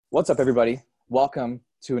What's up, everybody? Welcome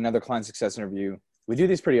to another client success interview. We do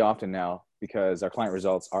these pretty often now because our client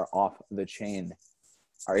results are off the chain.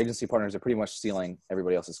 Our agency partners are pretty much stealing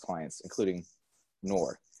everybody else's clients, including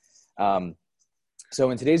Noor.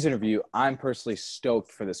 So in today's interview, I'm personally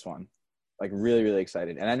stoked for this one, like really, really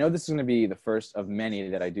excited. And I know this is going to be the first of many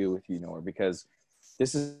that I do with you, Noor, because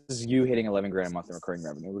this is you hitting 11 grand a month in recurring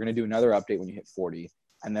revenue. We're going to do another update when you hit 40,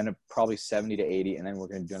 and then probably 70 to 80, and then we're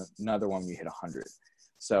going to do another one when you hit 100.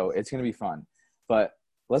 So it's going to be fun. But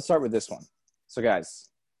let's start with this one. So guys,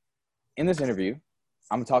 in this interview,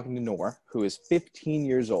 I'm talking to Noor, who is 15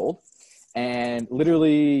 years old. And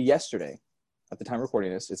literally yesterday, at the time of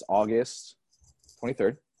recording this, it's August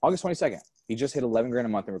 23rd, August 22nd. He just hit 11 grand a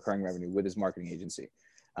month in recurring revenue with his marketing agency.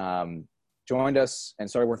 Joined us and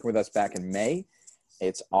started working with us back in May.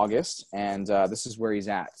 It's August, and this is where he's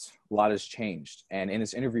at. A lot has changed. And in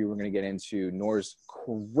this interview, we're going to get into Noor's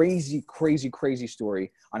crazy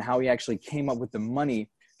story on how he actually came up with the money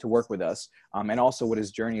to work with us, and also what his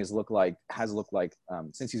journey has looked like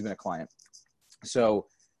since he's been a client. So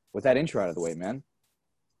with that intro out of the way, man,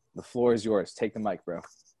 the floor is yours. Take the mic, bro.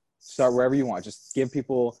 Start wherever you want. Just give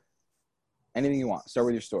people anything you want. Start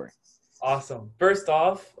with your story. Awesome. First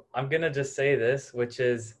off, I'm going to just say this, which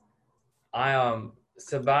is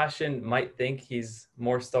Sebastian might think he's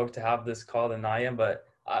more stoked to have this call than I am, but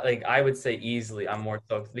I would say easily I'm more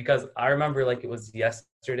stoked because I remember like it was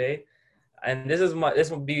yesterday, and this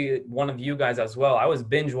will be one of you guys as well. I was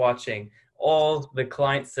binge watching all the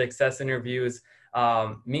client success interviews.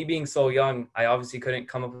 Me being so young, I obviously couldn't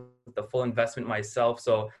come up with the full investment myself,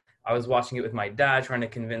 so I was watching it with my dad, trying to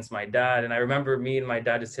convince my dad. And I remember me and my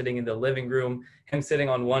dad just sitting in the living room, him sitting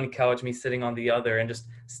on one couch, me sitting on the other, and just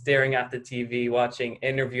staring at the TV, watching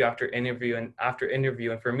interview after interview and after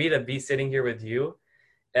interview. And for me to be sitting here with you,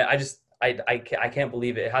 I can't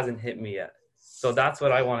believe it. It hasn't hit me yet. So that's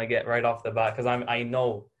what I want to get right off the bat, because I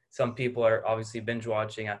know some people are obviously binge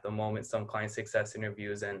watching at the moment, some client success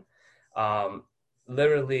interviews. And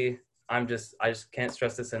literally, I just can't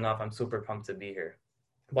stress this enough. I'm super pumped to be here.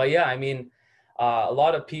 But yeah, I mean, a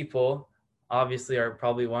lot of people obviously are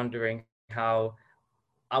probably wondering how,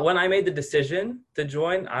 when I made the decision to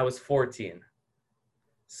join, I was 14.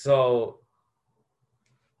 So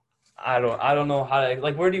I don't know how to,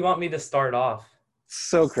 like, where do you want me to start off?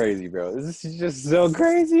 So crazy, bro. This is just so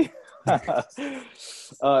crazy.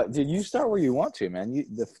 Dude, you start where you want to, man.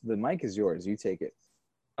 The mic is yours. You take it.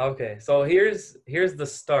 Okay, so here's the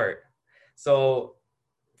start. So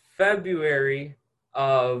February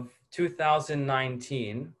of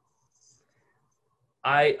 2019,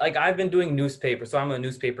 I've been doing newspaper, so I'm a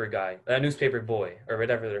newspaper guy, a newspaper boy, or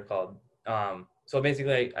whatever they're called. So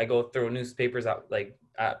basically, I go throw newspapers out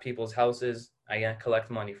at people's houses. I collect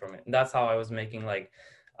money from it, and that's how I was making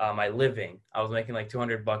my living. I was making like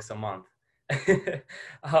 $200 a month,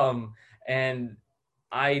 and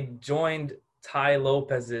I joined Ty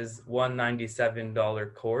Lopez's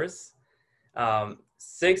 $197 course,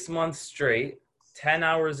 6 months straight, 10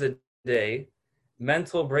 hours a day,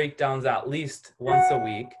 mental breakdowns at least once a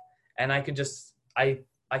week, and I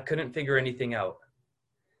couldn't figure anything out.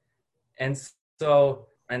 And so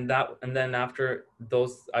and then after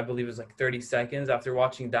those, I believe it was like 30 seconds after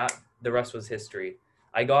watching that, the rest was history.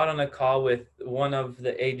 I got on a call with one of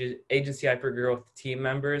the agency hypergrowth team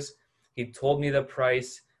members. He told me the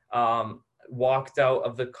price, walked out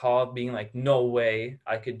of the call being like, no way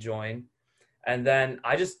I could join. And then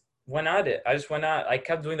I just went at it. I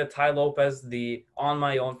kept doing the Ty Lopez on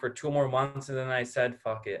my own for 2 more months. And then I said,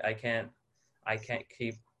 fuck it. I can't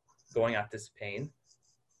keep going at this pain.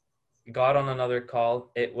 Got on another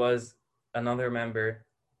call. It was another member.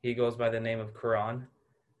 He goes by the name of Quran.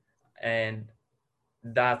 And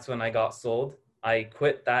that's when I got sold. I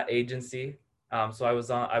quit that agency. So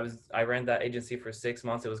I ran that agency for 6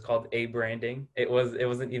 months. It was called A Branding. It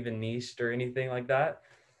wasn't even niched or anything like that.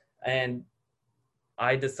 And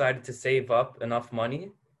I decided to save up enough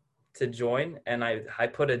money to join, and I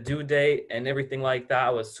put a due date and everything like that. I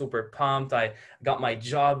was super pumped. I got my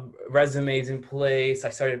job resumes in place. I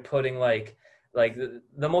started putting like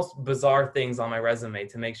the most bizarre things on my resume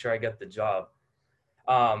to make sure I get the job.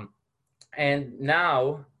 And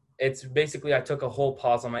now it's basically, I took a whole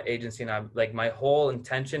pause on my agency, and my whole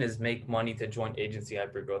intention is make money to join Agency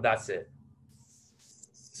Hypergrowth. That's it.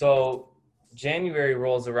 So January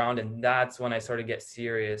rolls around, and that's when I started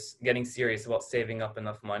getting serious about saving up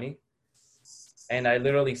enough money. And I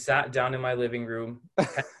literally sat down in my living room,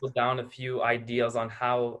 penciled down a few ideas on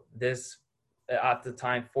how this, at the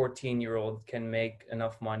time, 14-year-old can make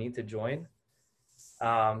enough money to join.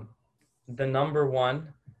 The number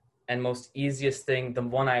one and most easiest thing, the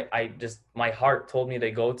one I just, my heart told me to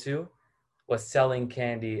go to, was selling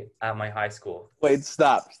candy at my high school. Wait,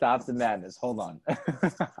 stop the madness. Hold on.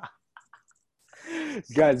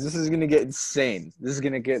 Guys, this is gonna get insane. This is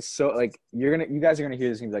gonna get so, like, you guys are gonna hear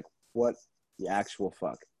this and be like, what the actual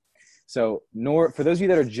fuck? So Noor, for those of you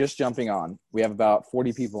that are just jumping on, we have about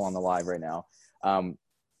 40 people on the live right now.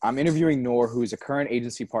 I'm interviewing Noor, who's a current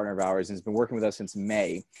agency partner of ours and has been working with us since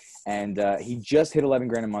May. And he just hit 11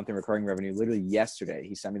 grand a month in recurring revenue literally yesterday.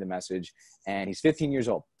 He sent me the message, and he's 15 years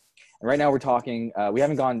old. And right now we're talking, we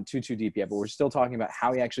haven't gone too deep yet, but we're still talking about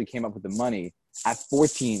how he actually came up with the money at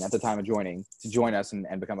 14 at the time of joining to join us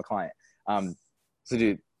and become a client. So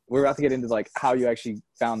dude, we're about to get into like how you actually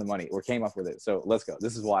found the money or came up with it. So let's go.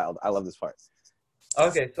 This is wild. I love this part.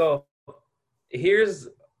 Okay. So here's,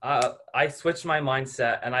 I switched my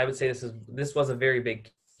mindset, and I would say this was a very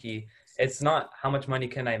big key. It's not how much money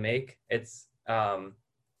can I make. It's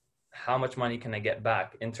how much money can I get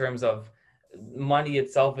back. In terms of money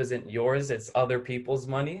itself isn't yours, it's other people's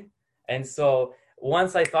money. And so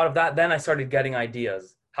once I thought of that, then I started getting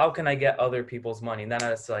ideas. How can I get other people's money? And then I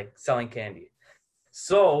was like selling candy.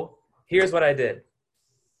 So here's what I did.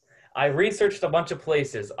 I researched a bunch of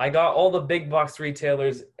places. I got all the big box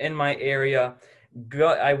retailers in my area.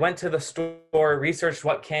 I went to the store, researched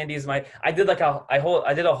what candies I did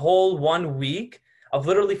a whole 1 week of,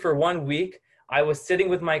 literally for 1 week, I was sitting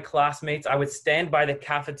with my classmates. I would stand by the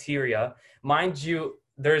cafeteria. Mind you,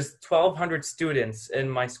 there's 1,200 students in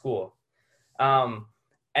my school.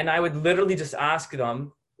 And I would literally just ask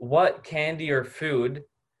them, what candy or food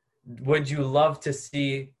would you love to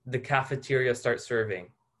see the cafeteria start serving?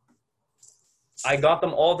 I got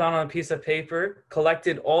them all down on a piece of paper,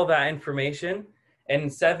 collected all that information. And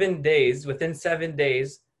within 7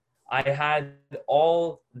 days, I had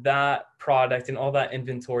all that product and all that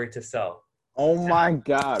inventory to sell. Oh my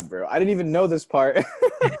God, bro. I didn't even know this part.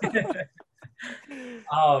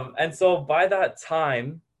 And so by that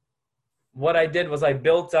time, what I did was I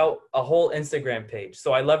built out a whole Instagram page.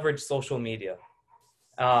 So I leveraged social media.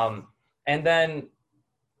 And then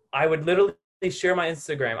I would literally share my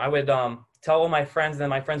Instagram. I would tell all my friends, and then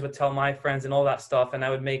my friends would tell my friends and all that stuff. And I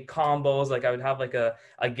would make combos. Like I would have like a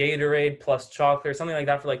Gatorade plus chocolate or something like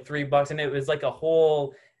that for like $3. And it was like a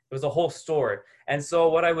whole store. And so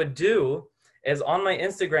what I would do is on my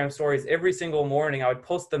Instagram stories every single morning, I would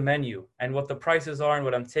post the menu and what the prices are and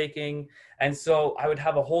what I'm taking. And so I would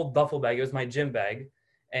have a whole duffel bag. It was my gym bag.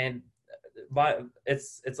 And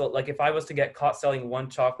it's like if I was to get caught selling one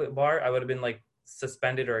chocolate bar, I would have been like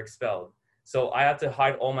suspended or expelled. So I had to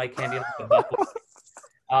hide all my candy in the duffel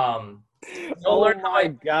bag. You'll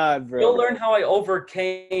learn how I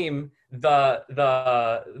overcame the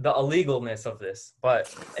illegalness of this.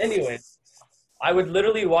 But anyways, I would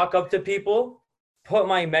literally walk up to people, put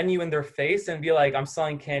my menu in their face, and be like, I'm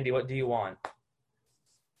selling candy. What do you want?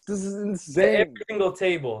 This is insane. Every single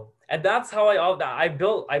table. And that's how I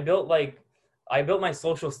built my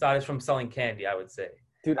social status from selling candy, I would say.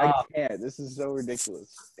 Dude, I can't. This is so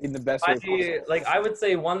ridiculous. In the best way possible. Like I would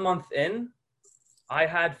say 1 month in, I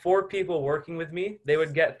had 4 people working with me. They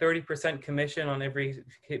would get 30% commission on every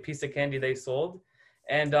piece of candy they sold.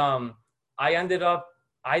 And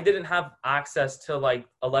I didn't have access to like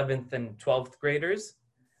 11th and 12th graders.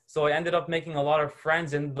 So I ended up making a lot of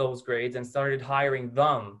friends in those grades and started hiring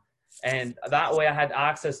them. And that way I had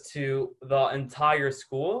access to the entire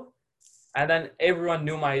school. And then everyone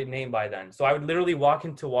knew my name by then. So I would literally walk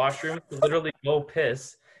into washrooms to literally go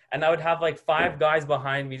piss. And I would have like 5 guys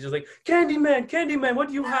behind me just like, Candyman, what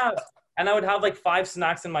do you have? And I would have like 5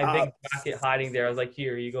 snacks in my big packet hiding there. I was like,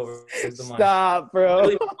 here you go. Here's the money. Stop,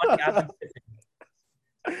 bro.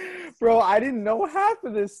 Bro, I didn't know half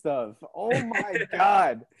of this stuff. Oh my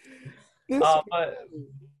God.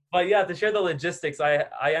 But yeah, to share the logistics, I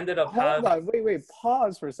ended up Hold on, wait,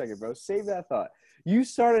 pause for a second, bro. Save that thought. You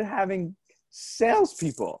started having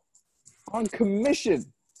salespeople on commission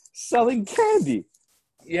selling candy.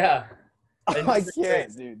 Yeah. I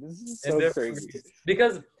can't, dude. This is so crazy.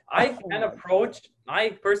 Because I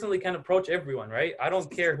personally can approach everyone, right? I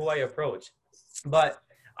don't care who I approach. But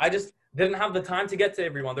I just didn't have the time to get to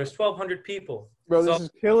everyone. There's 1,200 people. Bro, this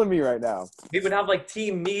is killing me right now. We would have like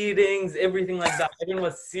team meetings, everything like that. Everyone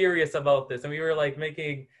was serious about this. And we were like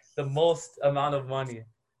making the most amount of money.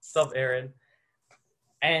 What's up, Aaron?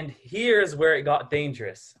 And here's where it got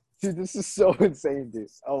dangerous. Dude, this is so insane, dude.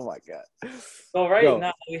 Oh my God. So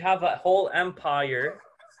now we have a whole empire.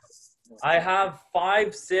 I have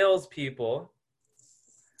 5 salespeople,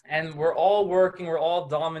 and we're all working. We're all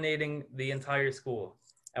dominating the entire school,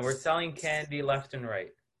 and we're selling candy left and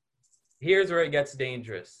right. Here's where it gets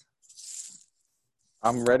dangerous.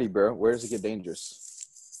 I'm ready, bro. Where does it get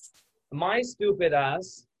dangerous? My stupid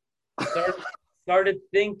ass started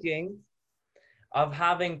thinking of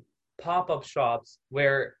having pop-up shops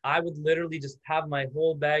where I would literally just have my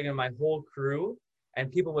whole bag and my whole crew,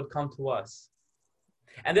 and people would come to us.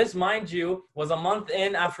 And this, mind you, was a month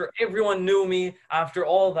in after everyone knew me, after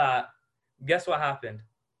all that. Guess what happened?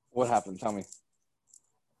 What happened? Tell me.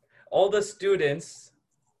 All the students,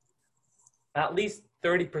 at least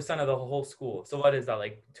 30% of the whole school. So what is that,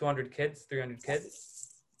 like 200 kids, 300 kids?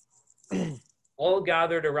 All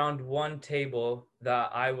gathered around one table that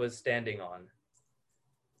I was standing on.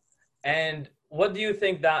 And what do you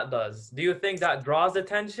think that does? Do you think that draws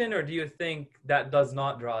attention, or do you think that does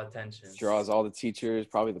not draw attention? Draws all the teachers,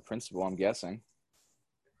 probably the principal, I'm guessing.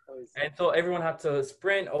 And so everyone had to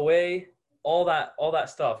sprint away, all that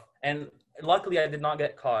stuff. And luckily I did not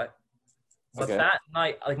get caught. But Okay. that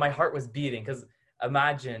night, like, my heart was beating, because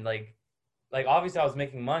imagine, like obviously I was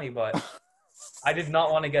making money, but I did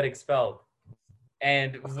not want to get expelled.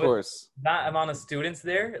 And Of with course. that amount of students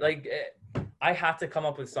there, like, I had to come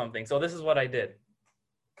up with something. So this is what I did.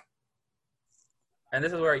 And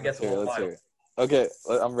this is where it gets a little Let's hear wild. it. Okay,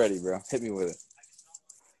 I'm ready, bro. Hit me with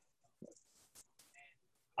it.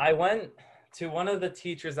 I went to one of the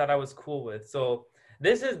teachers that I was cool with. So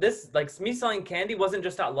this like, me selling candy wasn't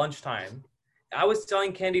just at lunchtime. I was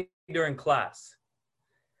selling candy during class.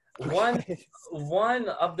 One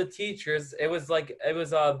of the teachers, it was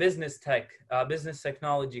a business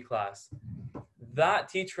technology class. That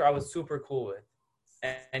teacher I was super cool with.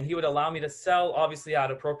 And he would allow me to sell, obviously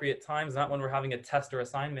at appropriate times, not when we're having a test or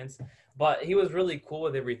assignments, but he was really cool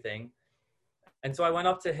with everything. And so I went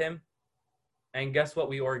up to him, and guess what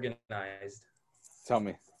we organized? Tell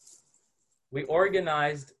me. We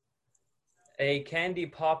organized a candy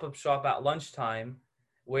pop-up shop at lunchtime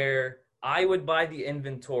where I would buy the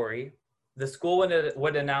inventory, the school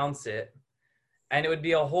would announce it, and it would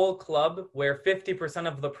be a whole club where 50%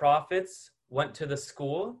 of the profits went to the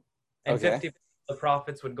school, and Okay. 50% of the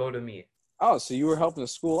profits would go to me. Oh, so you were helping the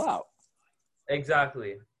school out.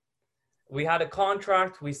 Exactly. We had a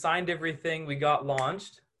contract, we signed everything, we got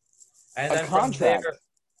launched. And A then contract?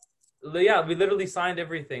 from there, yeah, we literally signed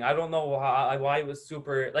everything. I don't know why it was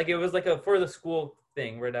super, like, it was like a for the school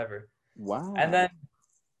thing, whatever. Wow. And then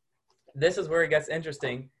this is where it gets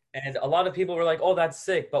interesting. And a lot of people were like, oh, that's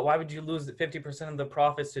sick, but why would you lose 50% of the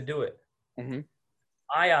profits to do it? Mm-hmm.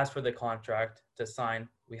 I asked for the contract to sign.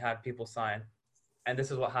 We had people sign. And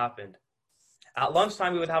this is what happened. At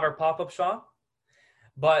lunchtime, we would have our pop-up shop.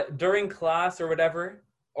 But during class or whatever,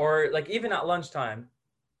 or like even at lunchtime,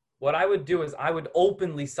 what I would do is I would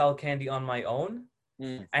openly sell candy on my own.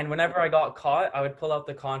 And whenever I got caught, I would pull out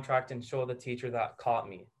the contract and show the teacher that caught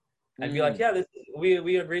me. I'd be like, yeah,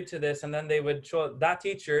 we agreed to this. And then they would show, that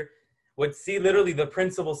teacher would see literally the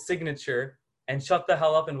principal's signature and shut the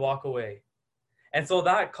hell up and walk away. And so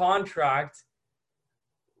that contract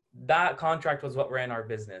was what ran our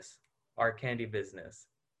business, our candy business.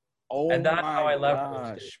 Oh, and that's my how I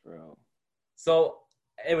leveraged gosh, it. bro. So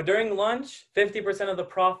during lunch, 50% of the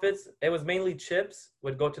profits, it was mainly chips,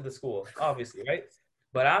 would go to the school, obviously, right?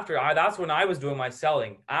 But that's when I was doing my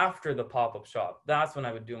selling. After the pop-up shop, that's when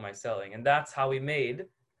I would do my selling. And that's how we made,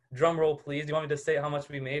 drum roll please, do you want me to say how much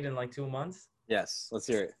we made in like 2 months? Yes, let's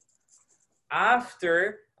hear it.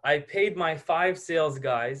 After I paid my 5 sales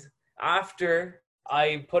guys, after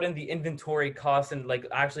I put in the inventory costs and like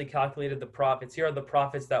actually calculated the profits, here are the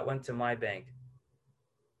profits that went to my bank.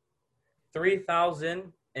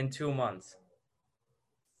 3,000 in 2 months.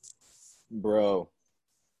 Bro.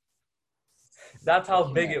 That's how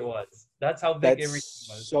big it was. That's how big everything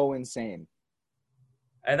was. So insane.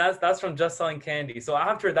 And that's from just selling candy. So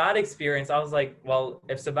after that experience, I was like, well,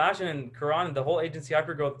 if Sebastian and Karan and the whole agency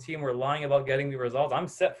hypergrowth team were lying about getting the results, I'm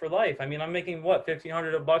set for life. I mean, I'm making what,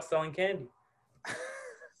 $1,500 selling candy.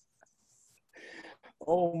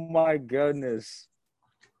 Oh my goodness.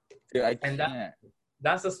 Dude, I can't.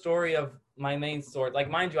 That's the story of my main source. Like,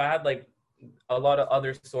 mind you, I had like a lot of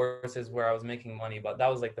other sources where I was making money, but that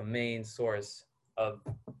was like the main source of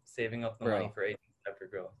saving up the money for agency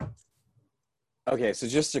hypergrowth. Okay, so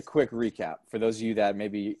just a quick recap for those of you that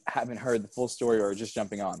maybe haven't heard the full story or are just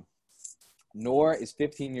jumping on. Noor is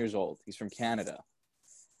 15 years old. He's from Canada.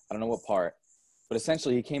 I don't know what part, but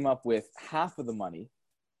essentially he came up with half of the money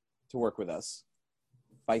to work with us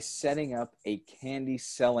by setting up a candy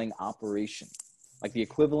selling operation, like the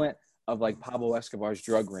equivalent of like Pablo Escobar's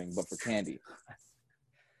drug ring, but for candy.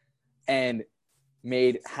 And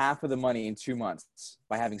made half of the money in 2 months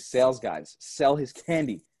by having sales guys sell his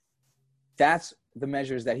candy. That's the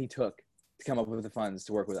measures that he took to come up with the funds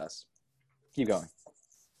to work with us. Keep going.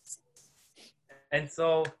 And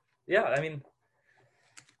so, yeah, I mean,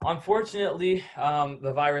 unfortunately,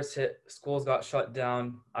 the virus hit, schools got shut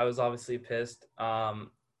down. I was obviously pissed.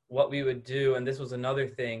 What we would do, and this was another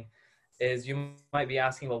thing, is you might be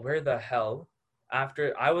asking, well, where the hell?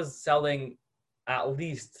 After I was selling at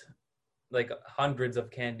least like hundreds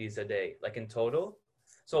of candies a day, like in total.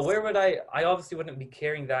 So where would I obviously wouldn't be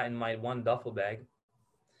carrying that in my one duffel bag.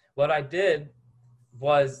 What I did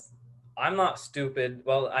was, I'm not stupid.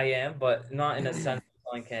 Well, I am, but not in a sense of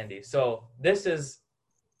selling candy. So this is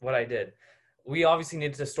what I did. We obviously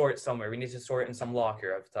needed to store it somewhere. We need to store it in some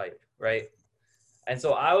locker of type, right? And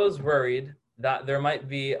so I was worried that there might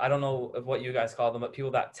be, I don't know what you guys call them, but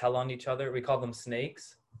people that tell on each other, we call them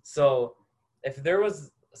snakes. So if there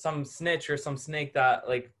was some snitch or some snake that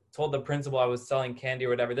like told the principal I was selling candy or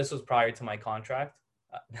whatever, this was prior to my contract.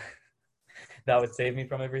 That would save me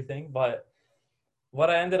from everything. But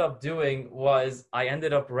what I ended up doing was I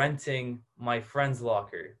ended up renting my friend's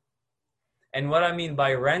locker. And what I mean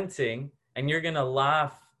by renting, and you're going to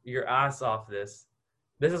laugh your ass off this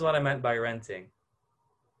is what I meant by renting.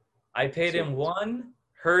 I paid him one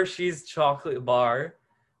Hershey's chocolate bar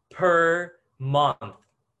per month.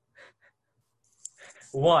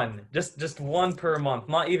 One, just one per month,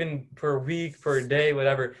 not even per week, per day,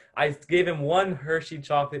 whatever. I gave him one Hershey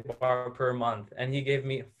chocolate bar per month, and he gave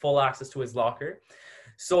me full access to his locker.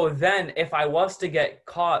 So then if I was to get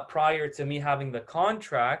caught prior to me having the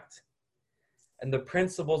contract and the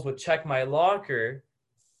principals would check my locker,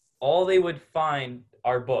 all they would find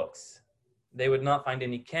are books. They would not find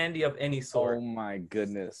any candy of any sort. Oh my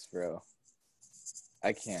goodness, bro.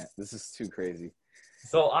 I can't. This is too crazy.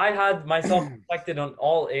 So I had myself protected on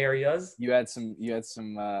all areas. You had some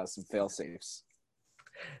fail safes.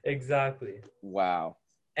 Exactly. Wow.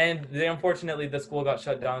 And unfortunately the school got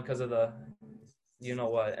shut down because of the you know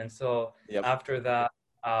what. And so after that,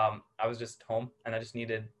 I was just home and I just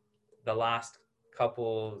needed the last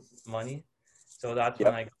couple money. So that's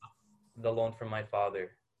when I got the loan from my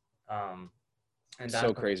father. And that's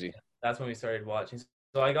so crazy. That's when we started watching.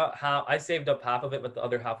 So I saved up half of it, but the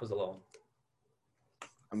other half was a loan.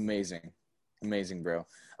 Amazing, bro.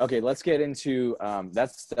 Okay, let's get into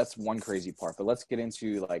that's one crazy part, but let's get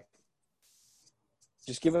into like,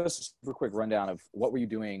 just give us a super quick rundown of what were you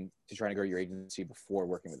doing to try to grow your agency before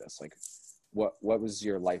working with us? Like, what was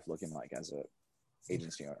your life looking like as a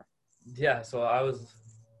agency owner? Yeah, so I was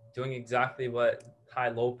doing exactly what Tai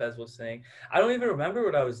Lopez was saying. I don't even remember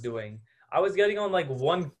what I was doing. I was getting on like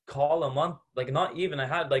one call a month, like not even. I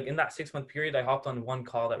had like in that 6-month period, I hopped on one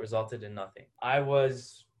call that resulted in nothing. I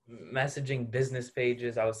was messaging business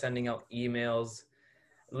pages. I was sending out emails,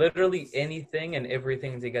 literally anything and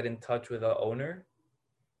everything to get in touch with the owner,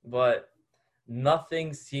 but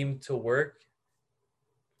nothing seemed to work.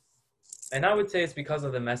 And I would say it's because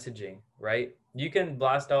of the messaging, right? You can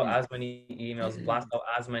blast out as many emails, blast out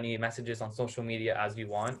as many messages on social media as you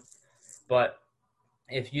want, but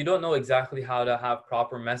if you don't know exactly how to have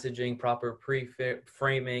proper messaging, proper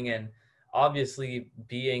pre-framing, and obviously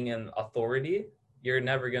being an authority, you're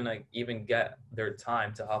never going to even get their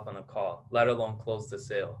time to hop on a call, let alone close the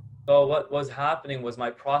sale. So what was happening was my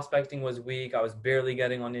prospecting was weak. I was barely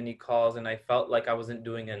getting on any calls, and I felt like I wasn't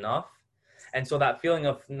doing enough. And so that feeling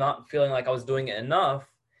of not feeling like I was doing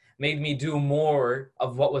enough made me do more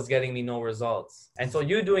of what was getting me no results. And so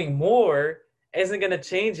you doing more isn't going to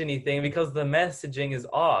change anything because the messaging is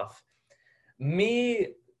off. Me,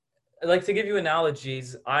 like, to give you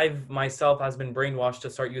analogies, I've myself has been brainwashed to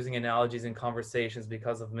start using analogies in conversations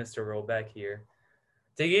because of Mr. Robeck here.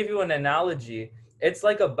 To give you an analogy, it's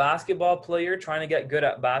like a basketball player trying to get good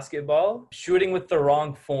at basketball, shooting with the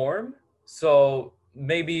wrong form. So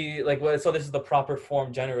maybe like, so this is the proper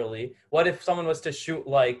form generally. What if someone was to shoot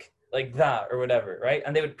like that or whatever, right?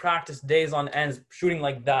 And they would practice days on ends shooting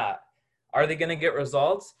like that. Are they going to get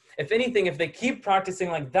results? If anything, if they keep practicing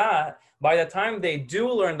like that, by the time they do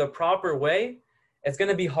learn the proper way, it's going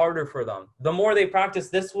to be harder for them. The more they practice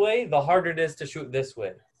this way, the harder it is to shoot this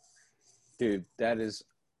way. Dude, that is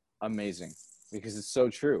amazing because it's so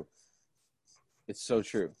true. It's so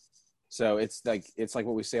true. So it's like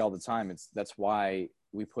what we say all the time. That's why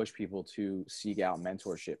we push people to seek out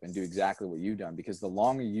mentorship and do exactly what you've done, because the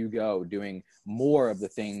longer you go doing more of the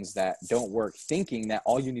things that don't work, thinking that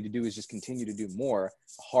all you need to do is just continue to do more,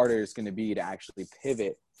 the harder it's going to be to actually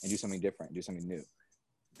pivot and do something different, do something new.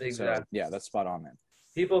 Exactly. So, yeah, that's spot on, man.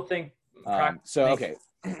 People think. Okay.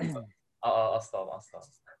 I'll stop.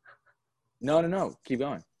 No. Keep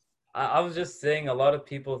going. I was just saying a lot of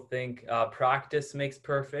people think practice makes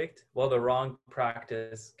perfect. Well, the wrong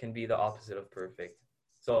practice can be the opposite of perfect.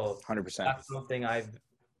 So 100%. That's something I've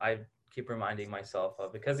keep reminding myself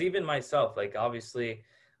of, because even myself, like obviously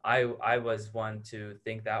I was one to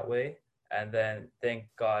think that way. And then thank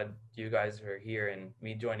God you guys are here and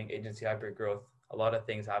me joining Agency Hypergrowth. A lot of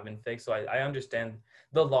things have been fixed. So I understand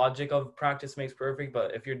the logic of practice makes perfect,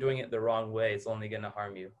 but if you're doing it the wrong way, it's only going to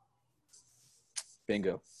harm you.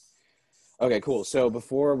 Bingo. Okay, cool. So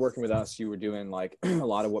before working with us, you were doing like a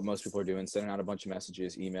lot of what most people are doing, sending out a bunch of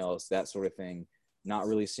messages, emails, that sort of thing, not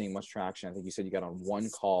really seeing much traction. I think you said you got on one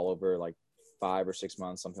call over like 5 or 6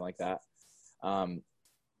 months, something like that.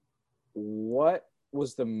 What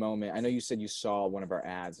was the moment? I know you said you saw one of our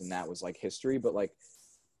ads and that was like history, but like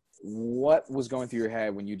what was going through your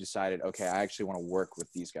head when you decided, okay, I actually want to work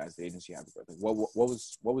with these guys, the Agency Hypergrowth? Like,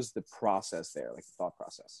 what was the process there, like the thought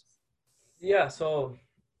process? Yeah, so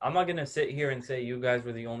I'm not gonna sit here and say you guys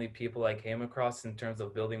were the only people I came across in terms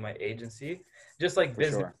of building my agency. Just like For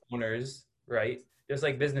business sure. owners, right? Just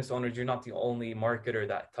like business owners, you're not the only marketer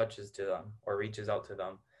that touches to them or reaches out to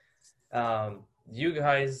them. You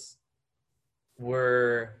guys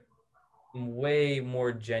were way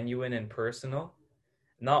more genuine and personal,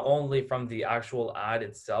 not only from the actual ad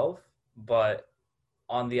itself, but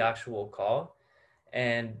on the actual call.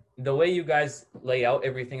 And the way you guys lay out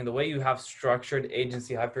everything and the way you have structured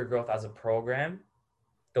Agency Hypergrowth as a program,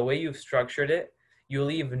 the way you've structured it, you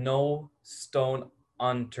leave no stone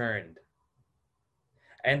unturned.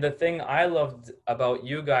 And the thing I loved about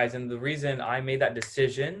you guys, and the reason I made that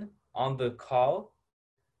decision on the call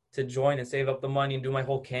to join and save up the money and do my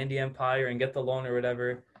whole candy empire and get the loan or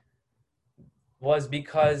whatever, was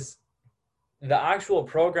because the actual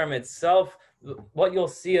program itself, what you'll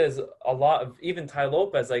see is a lot of even Tai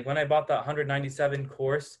Lopez. Like when I bought that 197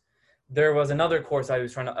 course, there was another course I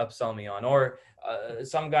was trying to upsell me on, or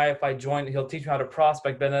some guy, if I join, he'll teach me how to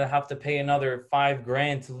prospect, but then I have to pay another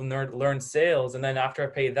 $5,000 to learn sales. And then after I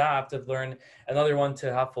pay that, I have to learn another one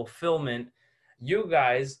to have fulfillment. You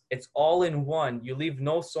guys, it's all in one. You leave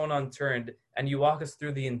no stone unturned and you walk us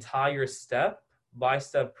through the entire step by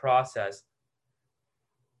step process.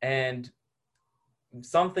 And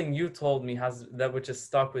something you told me which has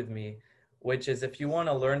stuck with me, which is if you want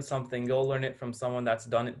to learn something, go learn it from someone that's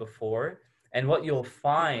done it before. And what you'll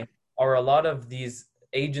find are a lot of these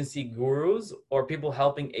agency gurus or people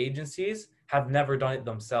helping agencies have never done it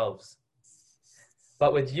themselves.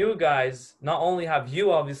 But with you guys, not only have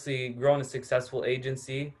you obviously grown a successful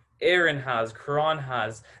agency, Aaron has, Karan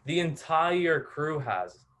has, the entire crew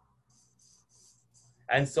has.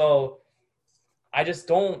 And so I just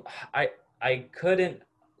don't, I couldn't,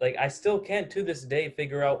 like, I still can't to this day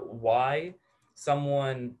figure out why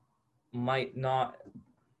someone might not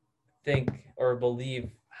think or believe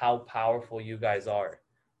how powerful you guys are.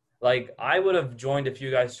 Like, I would have joined if you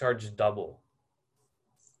guys charged double.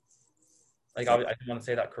 Like, I didn't want to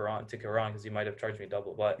say that to Karan because he might have charged me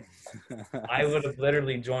double, but I would have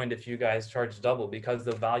literally joined if you guys charged double because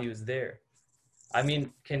the value is there. I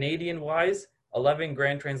mean, Canadian wise, 11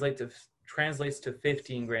 grand translates to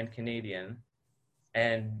 15 grand Canadian.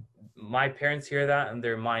 And my parents hear that and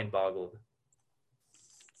they're mind boggled.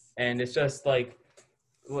 And it's just like,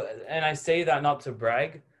 and I say that not to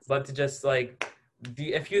brag, but to just like,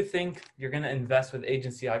 if you think you're going to invest with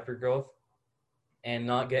Agency Hypergrowth and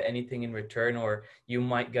not get anything in return, or you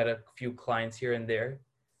might get a few clients here and there,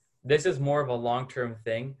 this is more of a long-term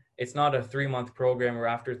thing. It's not a 3-month program where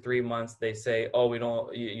after 3 months they say, oh,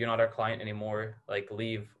 you're not our client anymore, like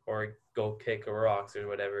leave or go kick rocks or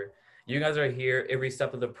whatever. You guys are here every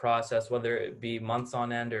step of the process, whether it be months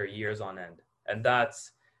on end or years on end. And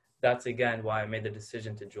that's again why I made the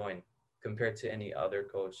decision to join compared to any other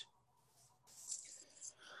coach.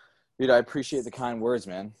 Dude, I appreciate the kind words,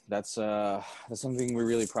 man. That's something we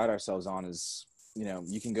really pride ourselves on is, you know,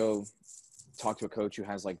 you can go talk to a coach who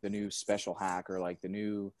has like the new special hack or like the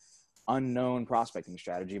new unknown prospecting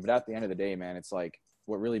strategy. But at the end of the day, man, it's like,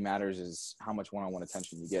 what really matters is how much one-on-one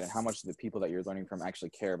attention you get and how much the people that you're learning from actually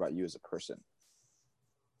care about you as a person.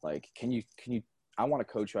 Like, I want a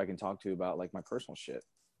coach who I can talk to about like my personal shit.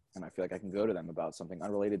 And I feel like I can go to them about something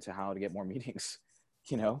unrelated to how to get more meetings,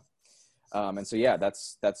 you know? And so, yeah,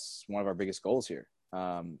 that's one of our biggest goals here.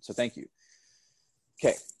 So thank you.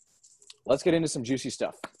 Okay. Let's get into some juicy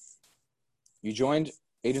stuff. You joined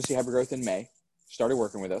Agency Hypergrowth in May, started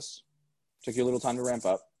working with us, took you a little time to ramp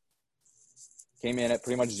up, came in at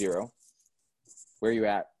pretty much zero. Where are you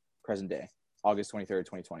at present day, August 23rd,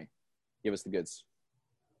 2020? Give us the goods.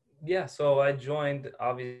 Yeah, so I joined,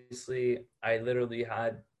 obviously, I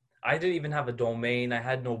didn't even have a domain. I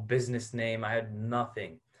had no business name. I had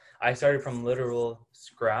nothing. I started from literal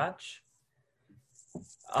scratch.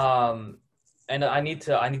 And I need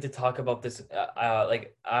to talk about this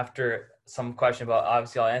like after some question about,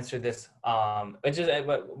 obviously I'll answer this. It's just,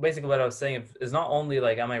 but basically what I was saying is not only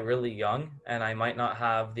like, am I really young and I might not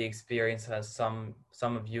have the experience as some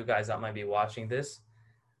of you guys that might be watching this.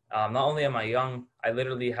 Not only am I young, I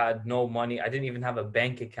literally had no money. I didn't even have a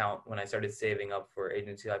bank account when I started saving up for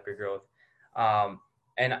Agency Hypergrowth.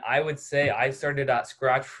 And I would say I started at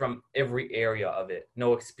scratch from every area of it.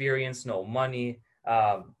 No experience, no money,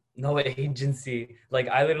 no agency. Like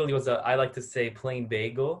I literally was I like to say plain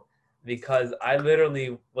bagel, because I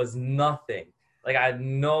literally was nothing. Like I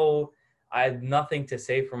had nothing to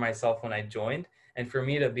say for myself when I joined. And for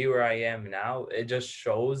me to be where I am now, it just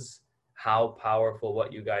shows how powerful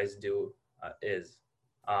what you guys do is.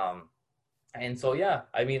 And so, yeah,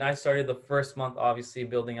 I mean, I started the first month, obviously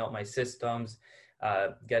building out my systems,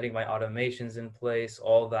 getting my automations in place,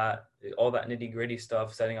 all that nitty gritty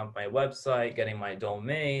stuff, setting up my website, getting my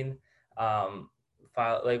domain,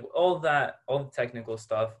 file, like all the technical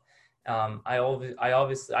stuff. I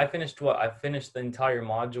finished the entire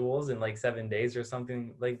modules in like 7 days or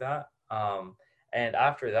something like that. And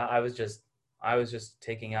after that, I was just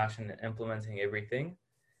taking action and implementing everything.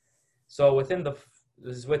 So within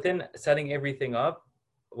setting everything up,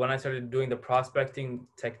 when I started doing the prospecting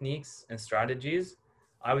techniques and strategies,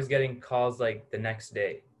 I was getting calls like the next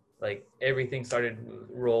day. Like everything started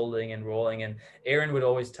rolling and rolling. And Aaron would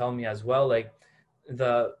always tell me as well, like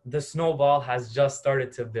the snowball has just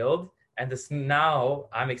started to build. And now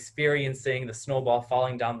I'm experiencing the snowball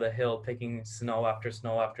falling down the hill, picking snow after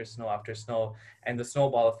snow after snow after snow. And the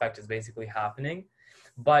snowball effect is basically happening.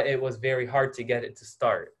 But it was very hard to get it to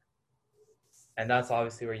start. And that's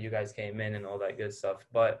obviously where you guys came in and all that good stuff.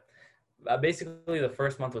 But basically the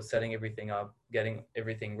first month was setting everything up, getting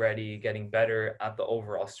everything ready, getting better at the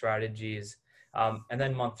overall strategies. And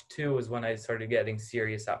then month 2 is when I started getting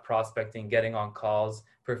serious at prospecting, getting on calls,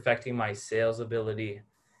 perfecting my sales ability.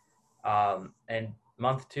 And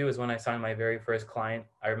month 2 is when I signed my very first client.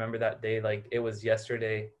 I remember that day like it was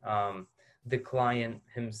yesterday. The client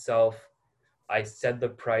himself, I said the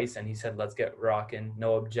price and he said, let's get rocking.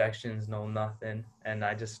 No objections, no nothing. And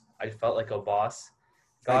I felt like a boss.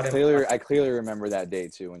 I clearly remember that day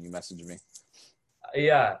too when you messaged me.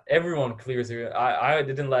 Yeah, everyone clears it. I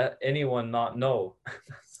didn't let anyone not know.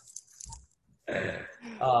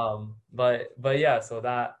 But yeah, so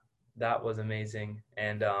that was amazing.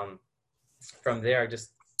 And from there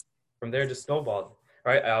just snowballed.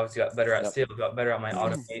 Right, I obviously got better at sales, got better at my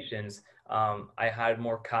automations. I had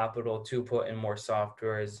more capital to put in more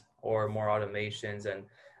softwares or more automations, and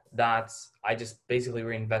I just basically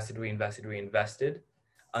reinvested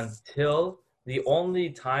until the only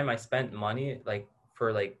time I spent money like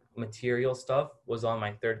for like material stuff was on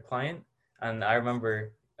my third client. And I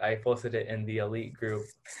remember I posted it in the elite group.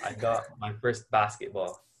 I got my first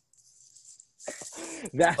basketball.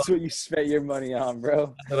 That's what you spent your money on,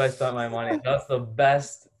 bro. That's what I spent my money. That's the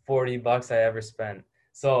best $40 I ever spent.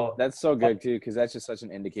 So that's so good too, because that's just such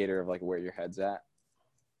an indicator of like where your head's at.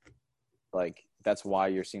 Like that's why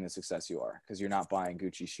you're seeing the success you are, because you're not buying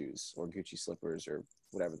Gucci shoes or Gucci slippers or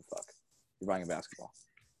whatever the fuck. You're buying a basketball.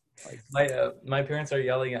 Like my parents are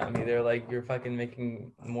yelling at me. They're like, "You're fucking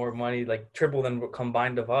making more money, like triple than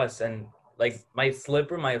combined of us." And like my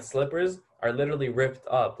slippers are literally ripped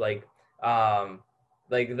up. Like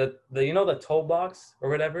the the toe box or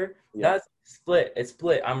whatever. Yeah. That's split. It's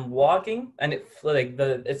split. I'm walking and it's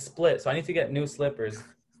split. So I need to get new slippers.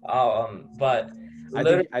 But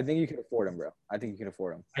I think you can afford them, bro. I think you can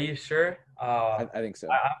afford them. Are you sure? I think so.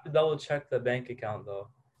 I have to double check the bank account though.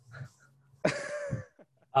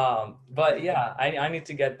 But yeah, I need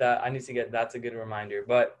to get that. That's a good reminder.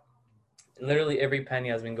 But literally every penny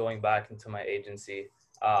has been going back into my agency.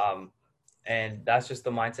 And that's just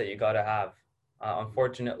the mindset you got to have.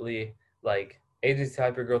 Unfortunately, like Agency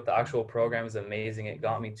Hypergrowth, the actual program is amazing. It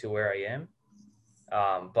got me to where I am.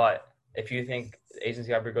 But if you think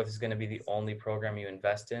Agency Hypergrowth is going to be the only program you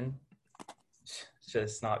invest in, it's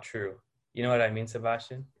just not true. You know what I mean,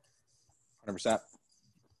 Sebastian? 100%.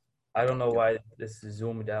 I don't know why this is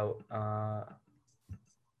zoomed out.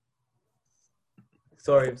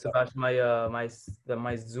 Sorry, Sebastian.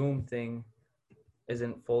 My Zoom thing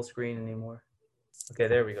isn't full screen anymore. Okay,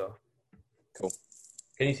 there we go. Cool.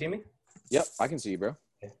 Can you see me? Yep, I can see you, bro.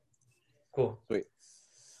 Okay. Cool. Sweet.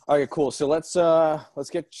 All right, cool. So let's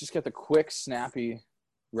get the quick, snappy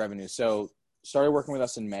revenue. So started working with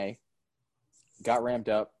us in May, got ramped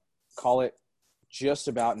up. Call it just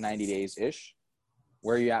about 90 days ish.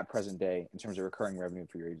 Where are you at present day in terms of recurring revenue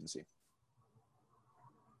for your agency?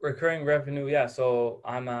 Recurring revenue, yeah. So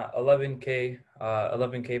I'm at 11K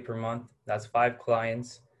per month. That's 5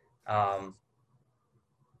 clients.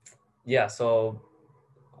 Yeah. So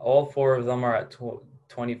all four of them are at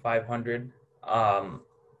 2,500.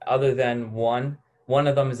 Other than one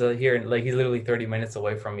of them is here, like he's literally 30 minutes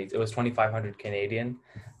away from me. It was 2,500 Canadian,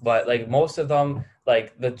 but like most of them,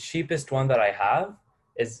 like the cheapest one that I have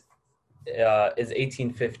is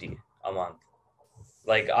 1850 a month.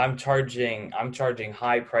 Like I'm charging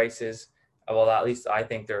high prices. Well, at least I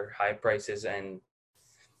think they're high prices, and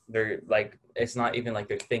they're like, it's not even like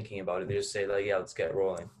they're thinking about it. They just say like, yeah, let's get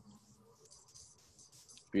rolling.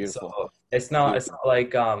 Beautiful. So it's not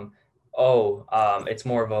like it's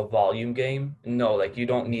more of a volume game. No, like you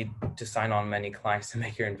don't need to sign on many clients to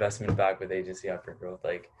make your investment back with Agency Hypergrowth.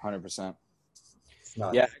 Like 100%. it's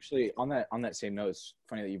not. Yeah, actually, on that same note, it's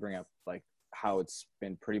funny that you bring up like how it's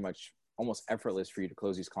been pretty much almost effortless for you to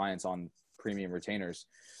close these clients on premium retainers,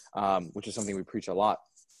 which is something we preach a lot.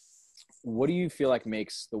 What do you feel like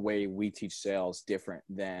makes the way we teach sales different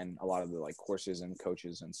than a lot of the like courses and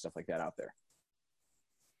coaches and stuff like that out there?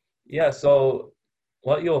 Yeah, so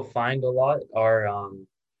what you'll find a lot are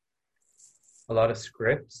a lot of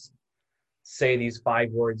scripts. Say these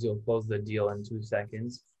 5 words, you'll close the deal in 2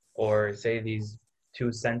 seconds, or say these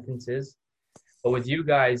 2 sentences. But with you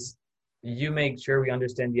guys, you make sure we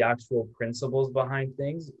understand the actual principles behind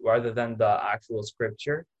things rather than the actual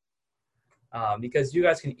scripture. Because you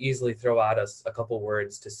guys can easily throw at us a couple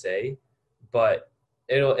words to say, but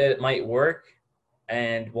it might work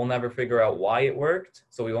and we'll never figure out why it worked.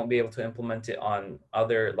 So we won't be able to implement it on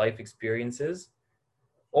other life experiences,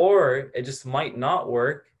 or it just might not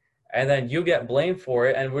work. And then you get blamed for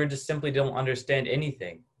it. And we just simply don't understand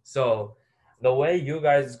anything. So the way you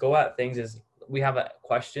guys go at things is we have a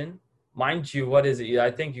question. Mind you, what is it?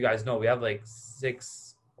 I think you guys know we have like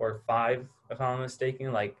 6 or 5, if I'm not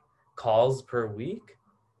mistaken, like calls per week,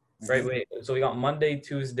 right? Wait, so we got Monday,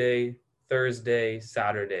 Tuesday, Thursday,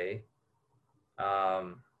 Saturday.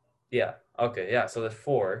 Yeah. Okay. Yeah. So there's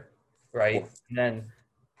 4, right? And then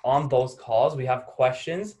on those calls, we have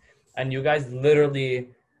questions, and you guys literally,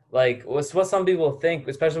 like, what's what some people think,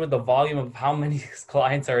 especially with the volume of how many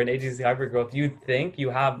clients are in Agency Hypergrowth, you think you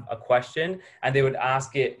have a question and they would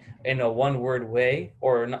ask it in a one-word way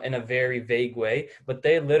or in a very vague way, but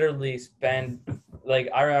they literally spend, like,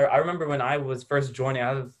 I remember when I was first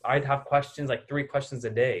joining, I'd have questions, like 3 questions a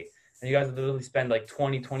day. And you guys literally spend like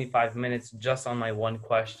 20-25 minutes just on my one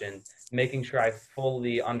question, making sure I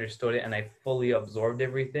fully understood it and I fully absorbed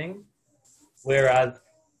everything. Whereas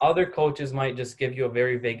other coaches might just give you a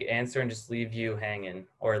very vague answer and just leave you hanging,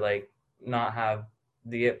 or like not have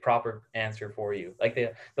the proper answer for you. Like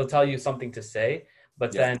they'll tell you something to say,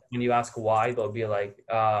 but then when you ask why, they'll be like,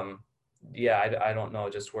 yeah, I don't know,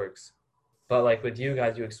 it just works. But like with you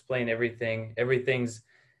guys, you explain everything.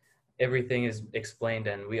 Everything is explained,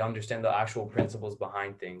 and we understand the actual principles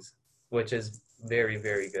behind things, which is very,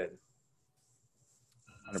 very good.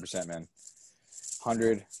 100%, man.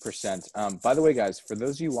 100%. By the way, guys, for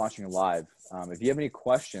those of you watching live, if you have any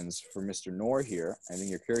questions for Mr. Noor here, anything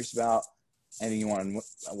you're curious about, anything you want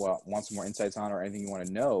some more insights on, or anything you want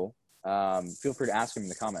to know, feel free to ask him in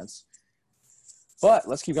the comments. But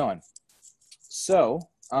let's keep going. So,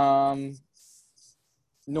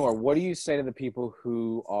 Noor, what do you say to the people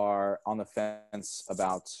who are on the fence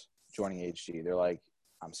about joining HG? They're like,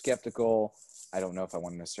 I'm skeptical. I don't know if I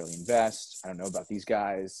want to necessarily invest. I don't know about these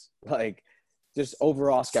guys. Like, just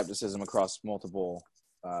overall skepticism across multiple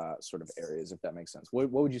sort of areas, if that makes sense. What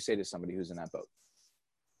would you say to somebody who's in that boat?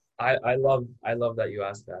 I love that you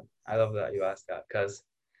asked that. I love that you asked that, because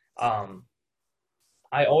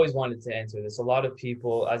I always wanted to answer this. A lot of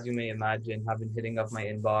people, as you may imagine, have been hitting up my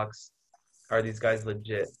inbox. Are these guys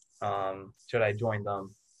legit? Should I join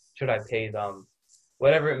them? Should I pay them?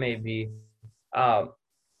 Whatever it may be. I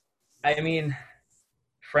mean,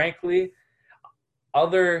 frankly,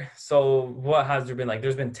 so what has there been? Like,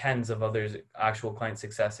 there's been tens of others actual client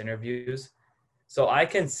success interviews. So I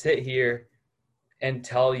can sit here and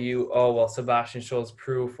tell you, oh, well, Sebastian shows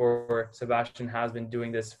proof, or Sebastian has been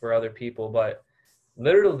doing this for other people. But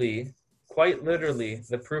literally, quite literally,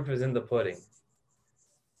 the proof is in the pudding.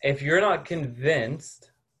 If you're not convinced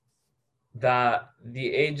that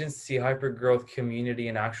the Agency Hypergrowth community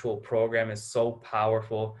and actual program is so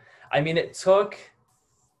powerful, I mean, it took,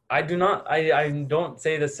 I don't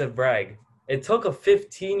say this to brag, it took a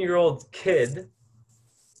 15-year-old kid,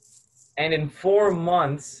 and in 4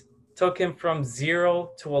 months, took him from 0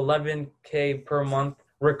 to 11K per month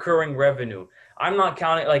recurring revenue. I'm not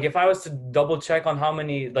counting, like, if I was to double check on how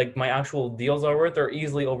many, like, my actual deals are worth, they're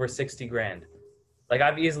easily over 60 grand. Like,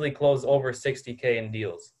 I've easily closed over 60K in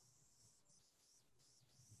deals.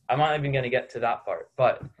 I'm not even going to get to that part,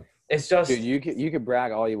 but it's just... Dude, you could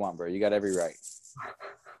brag all you want, bro. You got every right.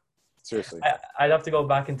 Seriously. I'd have to go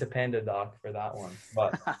back into Panda Doc for that one.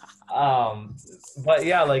 But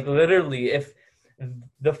yeah, like literally, if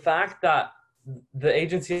the fact that the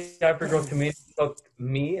agency hypergrowth community took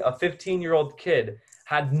me, a 15-year-old kid,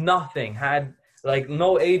 had nothing, had like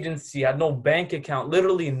no agency, had no bank account,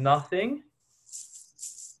 literally nothing,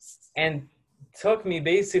 and took me,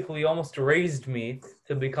 basically almost raised me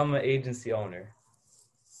to become an agency owner.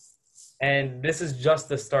 And this is just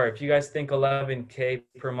the start. If you guys think 11K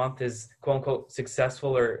per month is quote unquote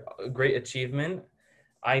successful or a great achievement,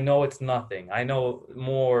 I know it's nothing. I know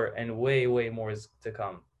more and way, way more is to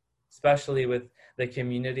come, especially with the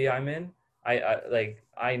community I'm in.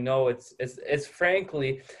 I know it's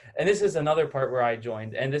frankly, and this is another part where I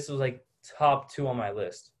joined, and this was like top 2 on my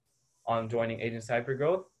list on joining Agency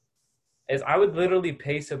Hypergrowth, is I would literally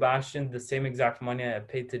pay Sebastian the same exact money I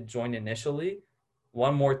paid to join initially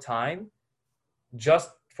one more time,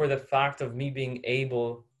 just for the fact of me being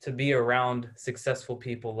able to be around successful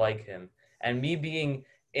people like him, and me being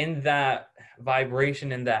in that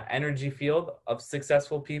vibration, in that energy field of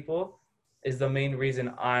successful people, is the main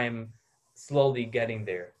reason I'm slowly getting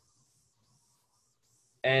there.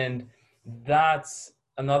 And that's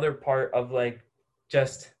another part of like,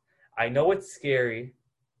 just, I know it's scary.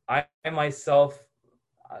 I myself,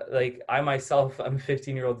 I'm a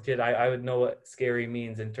 15-year-old kid. I would know what scary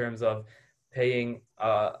means in terms of paying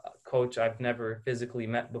a coach I've never physically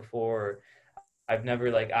met before, or I've never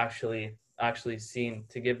like actually seen,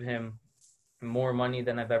 to give him more money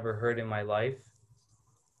than I've ever heard in my life.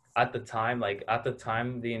 At the time,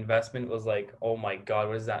 the investment was like, oh my God,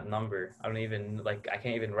 what is that number? I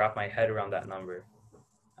can't even wrap my head around that number.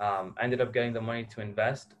 I ended up getting the money to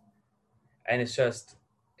invest, and it's just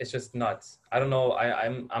nuts. I don't know.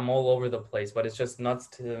 I'm all over the place, but it's just nuts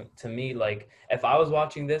to me. Like, if I was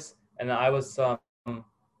watching this and I was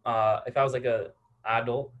if I was like a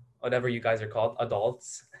adult, whatever you guys are called,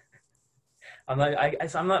 adults. I'm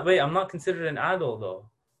not considered an adult though.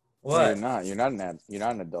 What? No, you're not. You're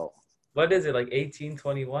not an adult. What is it, like 18,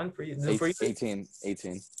 21 for you? 18.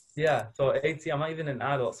 Yeah, so 18. I'm not even an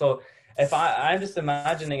adult. So if I'm just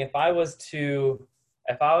imagining, if I was to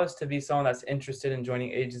be someone that's interested in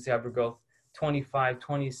joining Agency Hypergrowth, 25,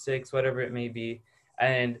 26, whatever it may be,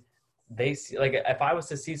 and they see, like, if I was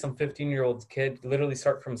to see some 15-year-old kid literally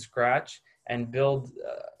start from scratch and build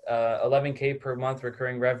 11K per month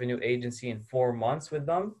recurring revenue agency in 4 months with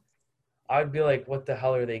them, I'd be like, what the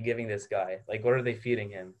hell are they giving this guy? Like, what are they feeding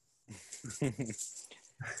him?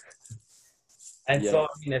 And so, I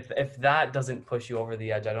mean, if that doesn't push you over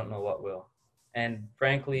the edge, I don't know what will. And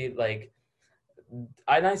frankly, like,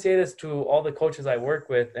 I say this to all the coaches I work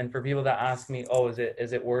with, and for people that ask me, oh, is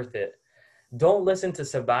it worth it? Don't listen to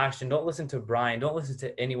Sebastian. Don't listen to Brian. Don't listen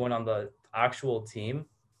to anyone on the actual team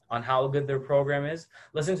on how good their program is.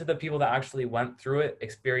 Listen to the people that actually went through it,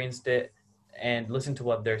 experienced it, and listen to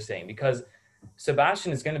what they're saying, because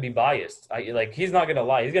Sebastian is going to be biased. He's not going to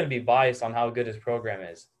lie. He's going to be biased on how good his program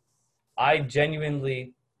is. I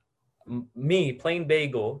genuinely, me, plain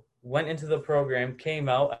bagel, went into the program, came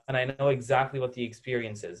out, and I know exactly what the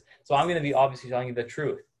experience is. So I'm going to be obviously telling you the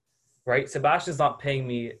truth, right? Sebastian's not paying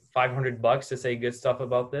me $500 to say good stuff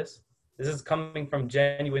about this. This is coming from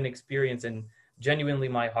genuine experience and genuinely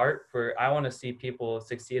my heart, for I want to see people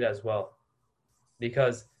succeed as well.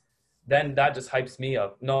 Because then that just hypes me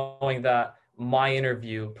up, knowing that my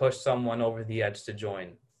interview pushed someone over the edge to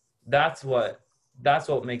join. That's what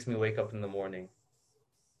makes me wake up in the morning.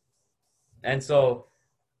 And so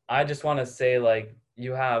I just want to say, like,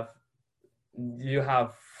 you should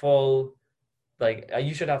have full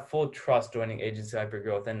trust joining Agency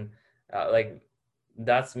Hypergrowth. And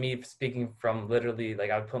that's me speaking from literally, like,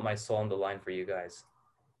 I would put my soul on the line for you guys.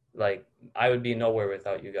 Like, I would be nowhere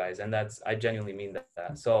without you guys. And I genuinely mean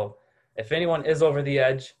that. So if anyone is over the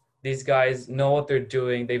edge, these guys know what they're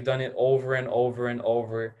doing. They've done it over and over and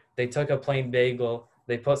over. They took a plain bagel,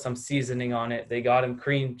 they put some seasoning on it, they got him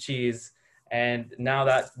cream cheese, and now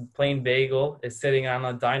that plain bagel is sitting on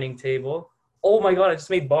a dining table. Oh my God, I just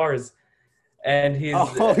made bars. And he's...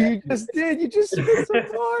 Oh, you just did. You just spit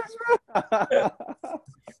some bars, bro.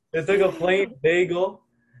 They took a plain bagel,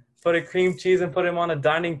 put a cream cheese, and put him on a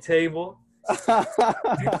dining table.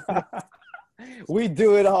 We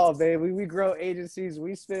do it all, baby. We grow agencies.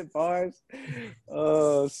 We spit bars.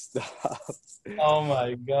 Oh, stop. Oh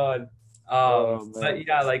my God. But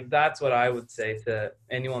yeah, like, that's what I would say to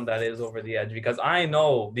anyone that is over the edge, because I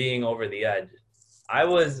know being over the edge. I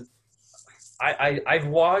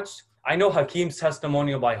know Hakeem's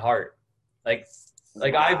testimonial by heart.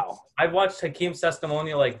 Wow. I've watched Hakeem's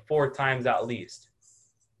testimonial like 4 times at least.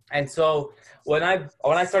 And so when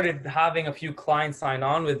I started having a few clients sign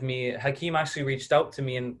on with me, Hakeem actually reached out to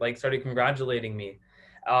me and like started congratulating me.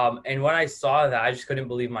 And when I saw that, I just couldn't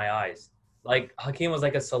believe my eyes. Like Hakeem was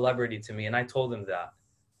like a celebrity to me, and I told him that.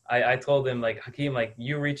 I told him like Hakeem, like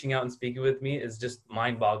you reaching out and speaking with me is just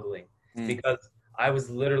mind-boggling Mm. because I was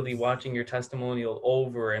literally watching your testimonial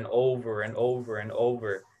over and over and over and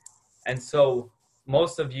over. And so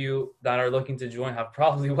most of you that are looking to join have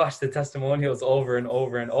probably watched the testimonials over and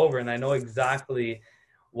over and over. And I know exactly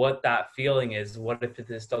what that feeling is. What if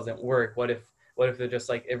this doesn't work? What if they're just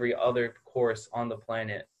like every other course on the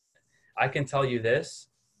planet? I can tell you this,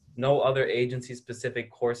 no other agency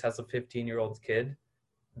specific course has a 15-year-old kid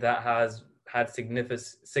that has had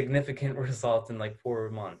significant results in like 4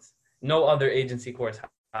 months. No other agency course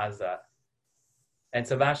has that. And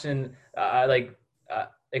Sebastian,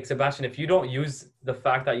 Sebastian, if you don't use the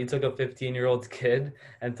fact that you took a 15-year-old kid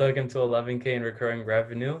and took him to 11K in recurring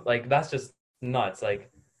revenue, like that's just nuts. Like,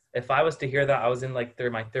 if I was to hear that, I was in like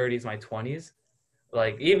my 30s, my 20s.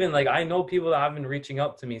 Like, even like I know people that have been reaching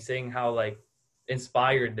up to me saying how like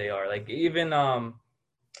inspired they are. Like, even um,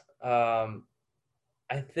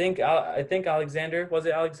 I think Alexander, was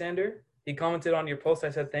it Alexander? He commented on your post.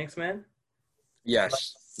 I said, "Thanks, man."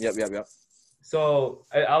 Yes. Yep. Yep. Yep. So,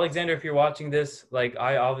 Alexander, if you're watching this, like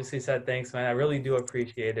I obviously said thanks, man. I really do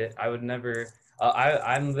appreciate it. I would never.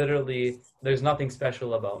 I'm literally. There's nothing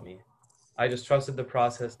special about me. I just trusted the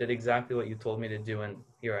process, did exactly what you told me to do, and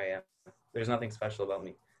here I am. There's nothing special about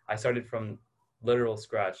me. I started from literal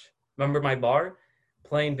scratch. Remember my bar,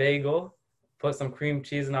 plain bagel, put some cream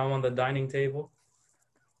cheese, and I'm on the dining table.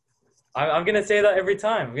 I'm gonna say that every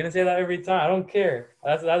time. I'm gonna say that every time. I don't care.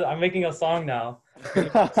 I'm making a song now. Cream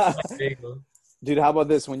cheese, bagel. Dude, how about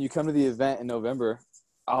this? When you come to the event in November,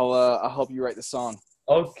 I'll help you write the song.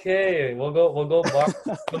 Okay, we'll go bar.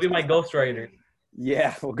 You'll be my ghostwriter.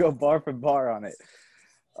 Yeah, we'll go bar for bar on it.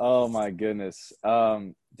 Oh my goodness.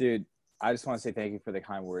 Dude, I just want to say thank you for the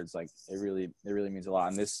kind words. Like it really means a lot.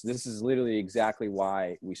 And this is literally exactly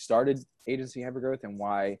why we started Agency Hypergrowth and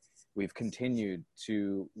why we've continued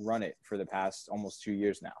to run it for the past almost 2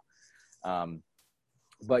 years now.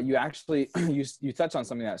 But you actually you touched on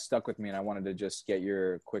something that stuck with me, and I wanted to just get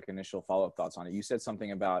your quick initial follow-up thoughts on it. You said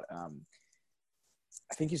something about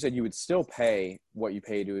I think you said you would still pay what you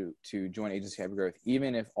pay to join Agency Hypergrowth,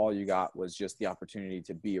 even if all you got was just the opportunity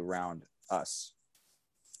to be around us,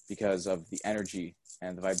 because of the energy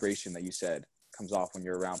and the vibration that you said comes off when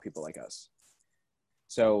you're around people like us.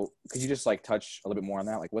 So could you just like touch a little bit more on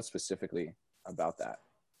that? Like what specifically about that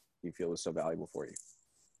you feel was so valuable for you?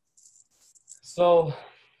 So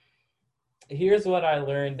here's what I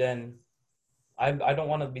learned, and I don't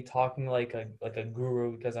want to be talking like a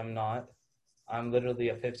guru because I'm not. I'm literally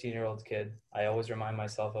a 15-year-old kid. I always remind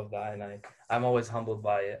myself of that, and I'm always humbled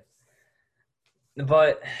by it.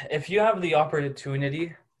 But if you have the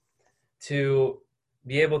opportunity to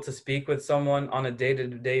be able to speak with someone on a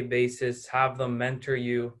day-to-day basis, have them mentor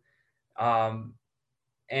you,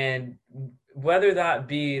 and whether that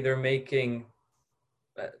be they're making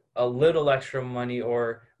a little extra money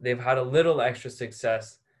or they've had a little extra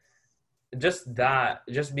success, just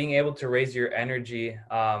being able to raise your energy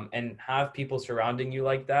and have people surrounding you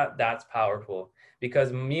like that, that's powerful.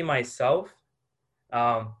 Because me myself,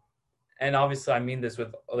 um, and obviously I mean this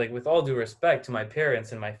with all due respect to my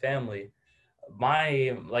parents and my family,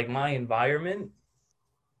 my environment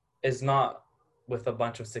is not with a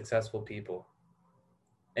bunch of successful people.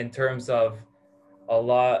 In terms of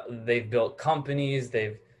they've built companies,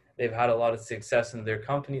 they've had a lot of success in their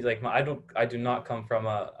companies. Like I do not come from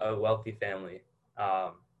a wealthy family,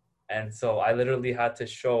 and so I literally had to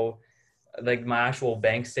show like my actual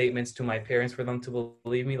bank statements to my parents for them to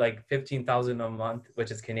believe me. Like 15,000 a month, which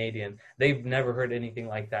is Canadian. They've never heard anything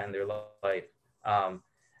like that in their life.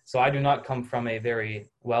 So I do not come from a very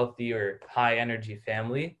wealthy or high energy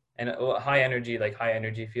family, and high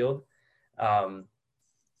energy field. Um,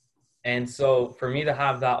 and so for me to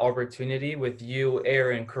have that opportunity with you,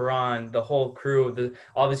 Aaron, Karan, the whole crew,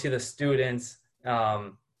 obviously the students,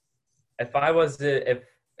 if I was to,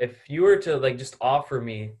 if you were to like just offer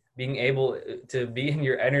me being able to be in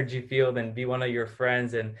your energy field and be one of your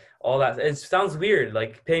friends and all that, it sounds weird,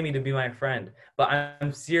 like pay me to be my friend, but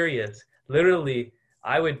I'm serious. Literally,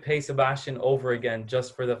 I would pay Sebastian over again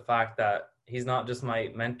just for the fact that he's not just my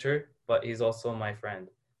mentor, but he's also my friend.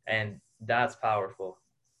 And that's powerful.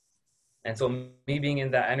 And so me being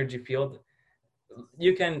in that energy field,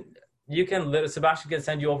 you can Sebastian can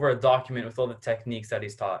send you over a document with all the techniques that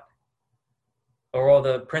he's taught or all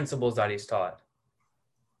the principles that he's taught.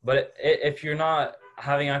 But if you're not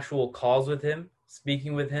having actual calls with him,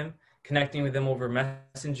 speaking with him, connecting with them over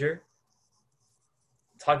Messenger,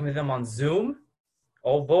 talking to them on Zoom.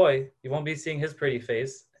 Oh boy, you won't be seeing his pretty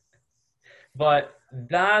face. But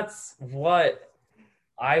that's what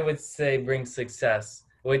I would say brings success,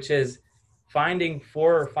 which is finding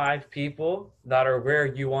 4 or 5 people that are where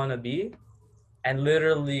you want to be and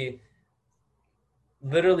literally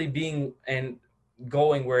being and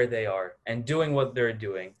going where they are and doing what they're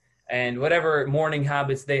doing, and whatever morning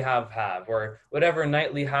habits they have, or whatever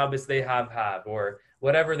nightly habits they have, or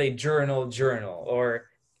whatever they journal, or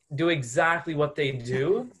do exactly what they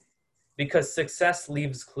do, because success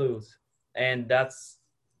leaves clues. And that's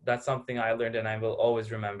something I learned and I will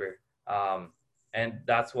always remember. And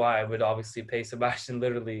that's why I would obviously pay Sebastian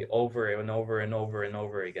literally over and over and over and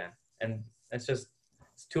over again. And it's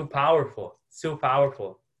too powerful. It's too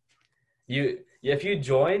powerful. If you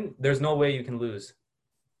join, there's no way you can lose.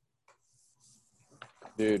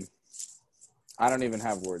 Dude, I don't even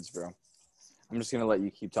have words, bro. I'm just going to let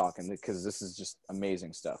you keep talking because this is just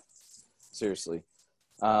amazing stuff. Seriously.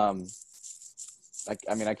 I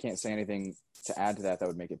mean, I can't say anything to add to that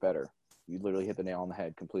would make it better. You literally hit the nail on the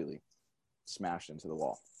head completely. Smashed into the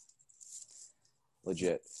wall.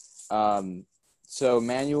 Legit. So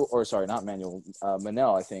Manel,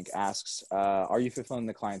 I think, asks, are you fulfilling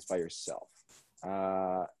the clients by yourself?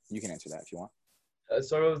 You can answer that if you want.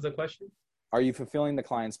 Sorry, what was the question? Are you fulfilling the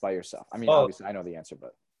clients by yourself? I mean, obviously, I know the answer,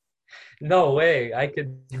 but. No way. I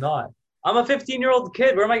could not. I'm a 15-year-old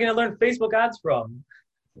kid. Where am I going to learn Facebook ads from?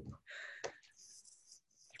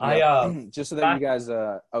 Just so that you guys,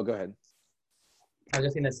 go ahead. I was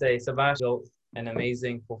just going to say, Sebastian built an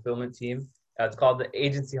amazing fulfillment team. It's called the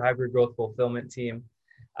Agency Hypergrowth Fulfillment Team.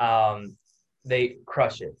 They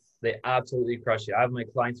crush it. They absolutely crush it. I have my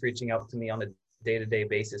clients reaching out to me on a day-to-day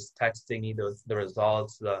basis, texting me the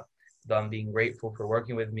results, them being grateful for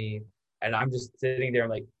working with me. And I'm just sitting there, I'm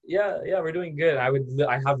like, yeah, we're doing good.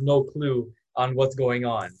 I have no clue on what's going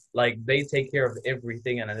on. Like, they take care of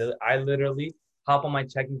everything. And I literally hop on my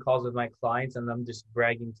checking calls with my clients, and I'm just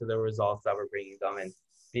bragging to the results that we're bringing them and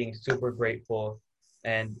being super grateful.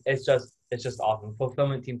 And it's just awesome.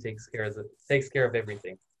 Fulfillment team takes care of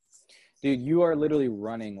everything. Dude, you are literally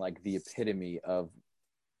running like the epitome of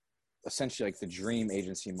essentially like the dream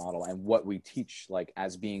agency model and what we teach like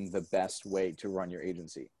as being the best way to run your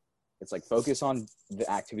agency. It's like focus on the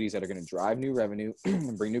activities that are going to drive new revenue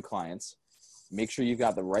and bring new clients. Make sure you've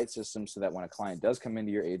got the right system so that when a client does come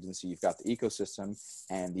into your agency, you've got the ecosystem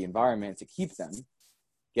and the environment to keep them,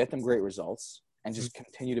 get them great results, and just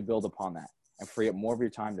continue to build upon that and free up more of your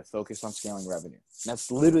time to focus on scaling revenue. And that's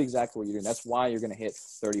literally exactly what you're doing. That's why you're going to hit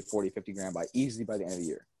 30, 40, 50 grand easily by the end of the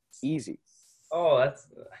year. Easy. Oh, that's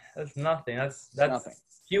nothing. That's nothing.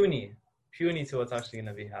 Puny to what's actually going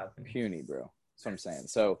to be happening. Puny, bro. That's what I'm saying.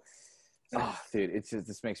 So, dude,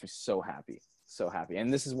 this makes me so happy. So happy.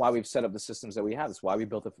 And this is why we've set up the systems that we have. This is why we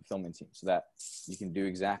built a fulfillment team, so that you can do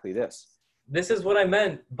exactly this. This is what I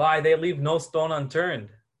meant by they leave no stone unturned.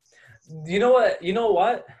 You know what,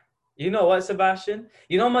 Sebastian?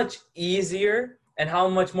 You know how much easier and how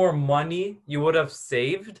much more money you would have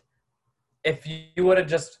saved if you would have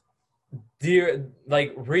just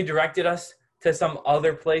redirected us to some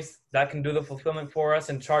other place that can do the fulfillment for us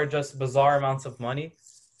and charge us bizarre amounts of money.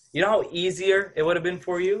 You know how easier it would have been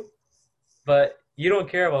for you? But you don't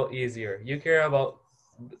care about easier. You care about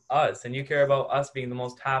us, and you care about us being the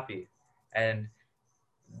most happy. And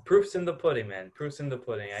proof's in the pudding, man. Proof's in the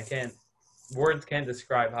pudding. Words can't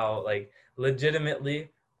describe how, like, legitimately,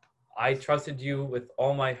 I trusted you with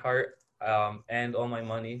all my heart and all my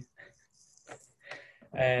money.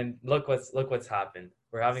 And look what's happened.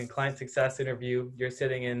 We're having a client success interview. You're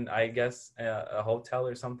sitting in, I guess, a hotel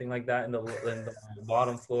or something like that in the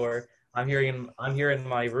bottom floor. I'm here in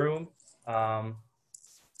my room. And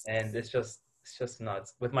it's just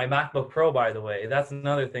nuts with my MacBook Pro, by the way. That's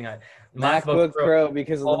another thing. MacBook Pro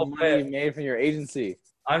because of the money you made from your agency.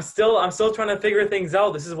 I'm still trying to figure things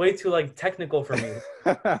out. This is way too technical for me.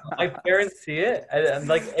 My parents see it, and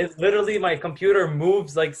it's literally my computer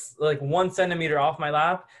moves like 1 centimeter off my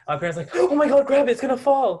lap. My parents are like, oh my god, grab it, it's gonna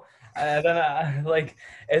fall. And then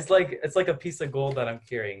it's like a piece of gold that I'm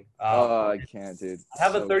carrying. I can't, dude. I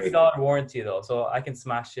have a $30 warranty though, so I can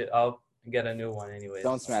smash it up and get a new one anyway.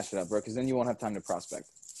 Don't smash it up, bro, because then you won't have time to prospect.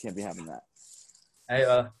 Can't be having that.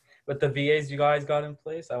 Hey, with the VAs you guys got in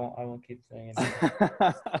place, I won't keep saying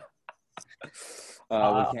it.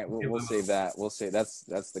 We can't. We'll save that. We'll say that's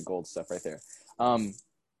the gold stuff right there.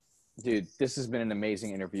 Dude, this has been an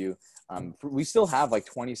amazing interview. We still have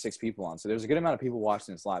 26 people on, so there's a good amount of people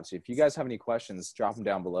watching this live. So if you guys have any questions, drop them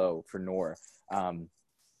down below for Noor.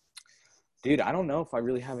 Dude, I don't know if I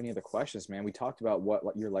really have any other questions, man. We talked about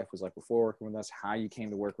what your life was like before working with us, how you came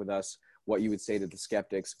to work with us, what you would say to the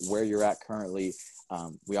skeptics, where you're at currently.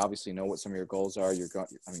 We obviously know what some of your goals are.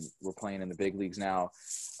 I mean, we're playing in the big leagues now.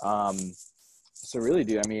 So really,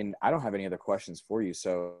 dude, I mean, I don't have any other questions for you.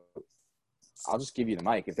 So I'll just give you the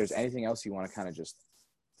mic. If there's anything else you want to kind of just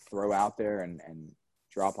throw out there and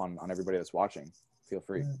drop on everybody that's watching, feel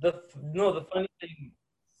free. The funny thing.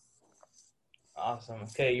 Awesome.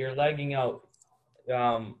 Okay, you're lagging out.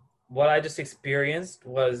 What I just experienced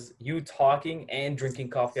was you talking and drinking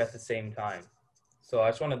coffee at the same time. So I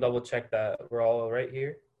just want to double check that we're all right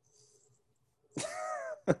here.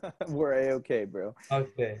 We're A-okay, bro.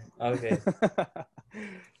 Okay.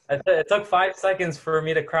 It took 5 seconds for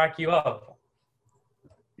me to crack you up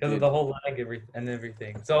because of the whole lag and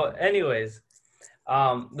everything. So anyways,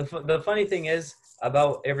 the funny thing is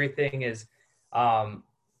about everything is,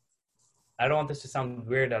 I don't want this to sound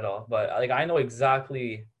weird at all, but like I know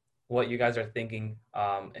exactly what you guys are thinking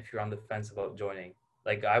if you're on the fence about joining.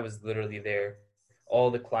 Like I was literally there. All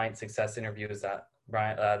the client success interviews that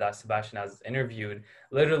that Sebastian has interviewed,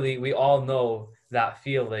 literally we all know that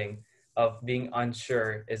feeling of being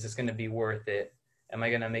unsure. Is this going to be worth it? Am I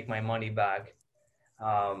going to make my money back?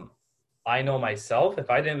 I know myself, if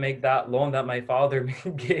I didn't make that loan that my father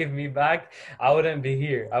gave me back, I wouldn't be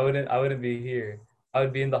here. I wouldn't be here. I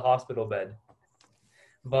would be in the hospital bed.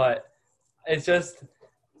 But it's just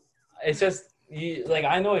you, like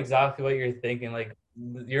I know exactly what you're thinking. Like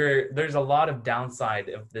there's a lot of downside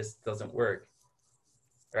if this doesn't work.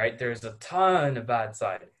 Right? There's a ton of bad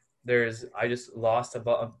side. I just lost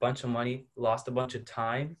a bunch of money, lost a bunch of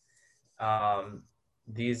time.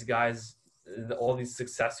 These guys, all these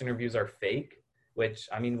success interviews are fake. Which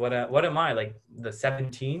I mean, what am I, like the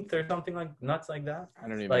 17th or something like nuts like that? I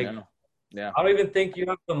don't even know. Yeah. I don't even think you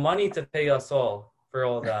have the money to pay us all for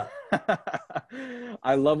all that.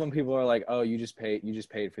 I love when people are like, "Oh, you just paid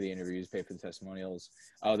for the interview, you just paid for the testimonials.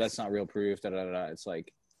 Oh, that's not real proof." Da da da. It's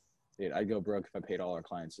like, dude, I'd go broke if I paid all our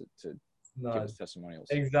clients to give us testimonials.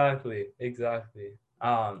 Exactly.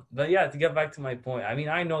 But yeah, to get back to my point, I mean,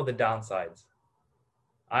 I know the downsides.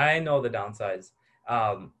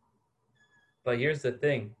 But here's the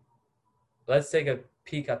thing. Let's take a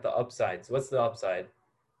peek at the upsides. What's the upside?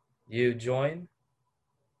 You join,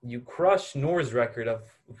 you crush Noor's record of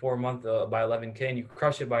 4 months by 11K, and you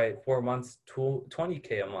crush it by 4 months,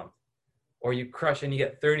 20K a month. Or you crush and you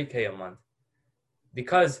get 30K a month.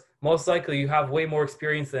 Because most likely you have way more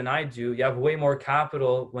experience than I do. You have way more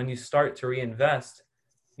capital when you start to reinvest.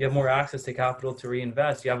 You have more access to capital to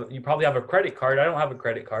reinvest. You probably have a credit card. I don't have a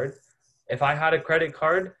credit card. If I had a credit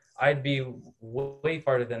card, I'd be way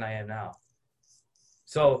farther than I am now.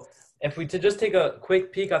 So if we just take a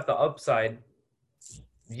quick peek at the upside,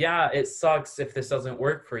 yeah, it sucks if this doesn't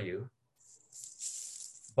work for you.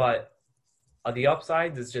 But the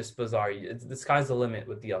upside is just bizarre. The sky's the limit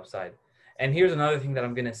with the upside. And here's another thing that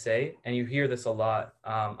I'm going to say, and you hear this a lot.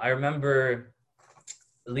 I remember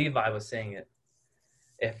Levi was saying it.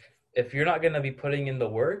 If you're not going to be putting in the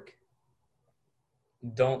work,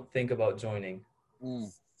 don't think about joining.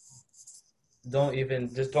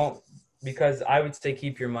 Don't, because I would say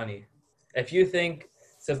keep your money. If you think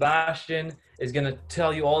Sebastian is going to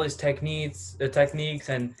tell you all his techniques,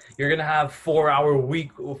 and you're going to have 4 hour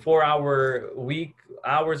week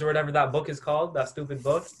hours or whatever that book is called, that stupid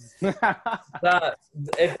book, that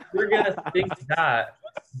if you're going to think that,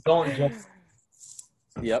 don't join.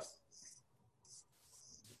 Yep.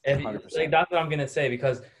 Like, that's what I'm going to say,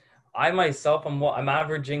 because I myself, I'm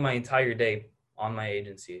averaging my entire day on my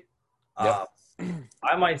agency. Yep.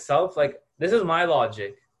 I myself, like, this is my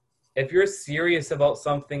logic. If you're serious about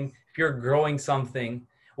something, if you're growing something,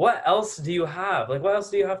 what else do you have? Like, what else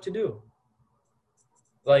do you have to do?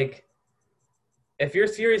 Like, if you're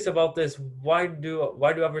serious about this, why do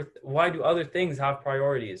other things have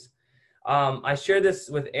priorities? I share this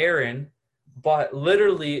with Aaron, but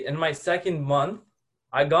literally in my second month,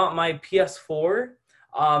 I got my PS4.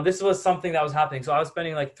 This was something that was happening. So I was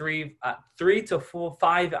spending like 3 to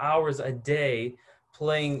 5 hours a day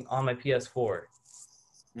playing on my PS4.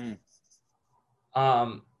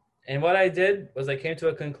 And what I did was I came to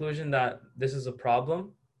a conclusion that this is a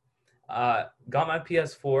problem. Got my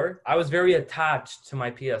PS4. I was very attached to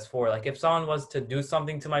my PS4. Like, if someone was to do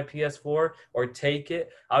something to my PS4 or take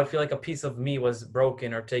it, I would feel like a piece of me was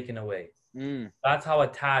broken or taken away. That's how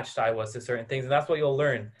attached I was to certain things. And that's what you'll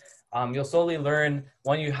learn. You'll slowly learn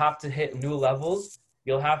when you have to hit new levels,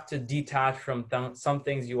 you'll have to detach from some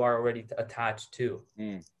things you are already attached to.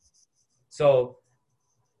 So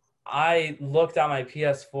I looked at my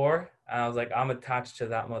PS4 and I was like, I'm attached to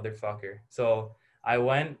that motherfucker. So I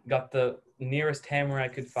went, got the nearest hammer I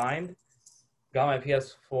could find, got my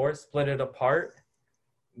PS4, split it apart,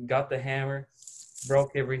 got the hammer,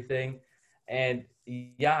 broke everything. And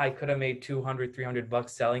yeah, I could have made 200, $300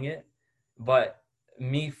 selling it, but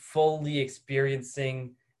me fully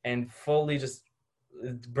experiencing and fully just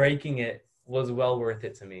breaking it was well worth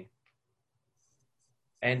it to me.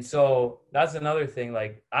 And so that's another thing.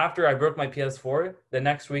 Like after I broke my PS4, the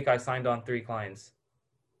next week I signed on 3 clients.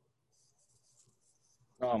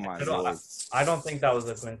 Oh my I lord. I don't think that was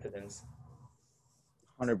a coincidence.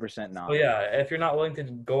 100% not. So yeah, if you're not willing to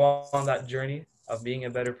go on that journey of being a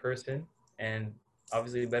better person and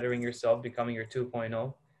obviously bettering yourself, becoming your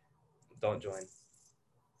 2.0, don't join.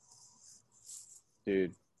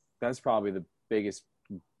 Dude, that's probably the biggest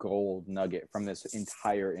gold nugget from this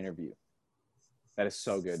entire interview. That is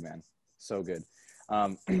so good, man. So good.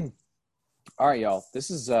 All right, y'all.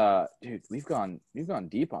 This is dude, we've gone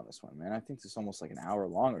deep on this one, man. I think this is almost like an hour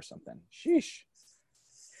long or something. Sheesh.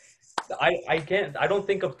 I don't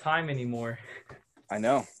think of time anymore. I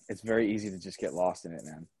know. It's very easy to just get lost in it,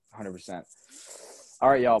 man. 100%. All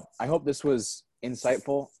right, y'all. I hope this was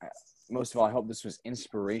insightful. Most of all, I hope this was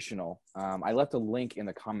inspirational. I left a link in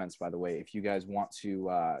the comments, by the way, if you guys want to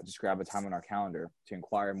just grab a time on our calendar to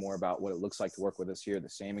inquire more about what it looks like to work with us here, the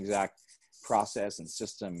same exact process and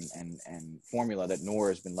system and formula that Noor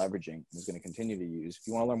has been leveraging and is going to continue to use. If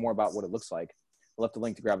you want to learn more about what it looks like, I left a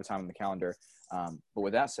link to grab a time on the calendar. But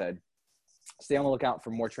with that said, stay on the lookout for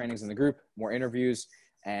more trainings in the group, more interviews.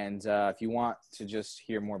 And if you want to just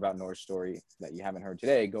hear more about Noor's story that you haven't heard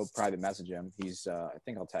today, go private message him. He's, I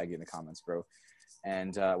think I'll tag you in the comments, bro.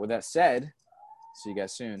 And with that said, see you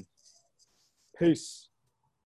guys soon. Peace.